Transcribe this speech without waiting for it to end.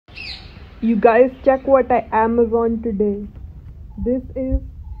You guys check what I Amazon today. This is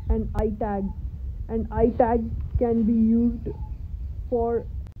an iTag. An iTag can be used for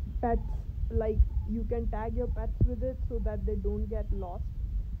pets. Like you can tag your pets with it so that they don't get lost.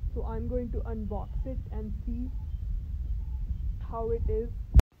 So I'm going to unbox it and see how it is.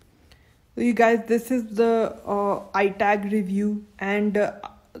 So you guys, this is the iTag review, and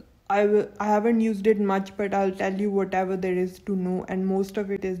I haven't used it much, but I'll tell you whatever there is to know, and most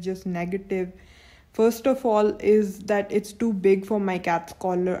of it is just negative. First of all, is that it's too big for my cat's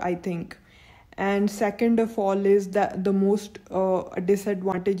collar, I think. And second of all, is that the most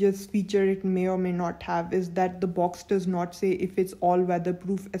disadvantageous feature it may or may not have is that the box does not say if it's all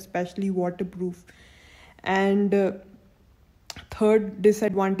weatherproof, especially waterproof. And third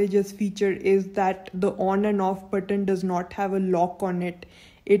disadvantageous feature is that the on and off button does not have a lock on it.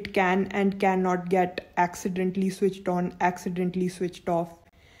 It can and cannot get accidentally switched on, accidentally switched off.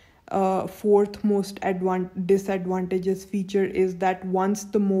 Fourth most disadvantageous feature is that once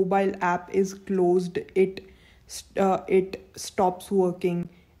the mobile app is closed, it stops working.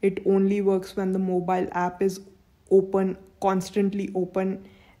 It only works when the mobile app is open, constantly open,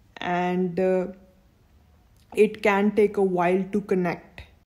 and it can take a while to connect.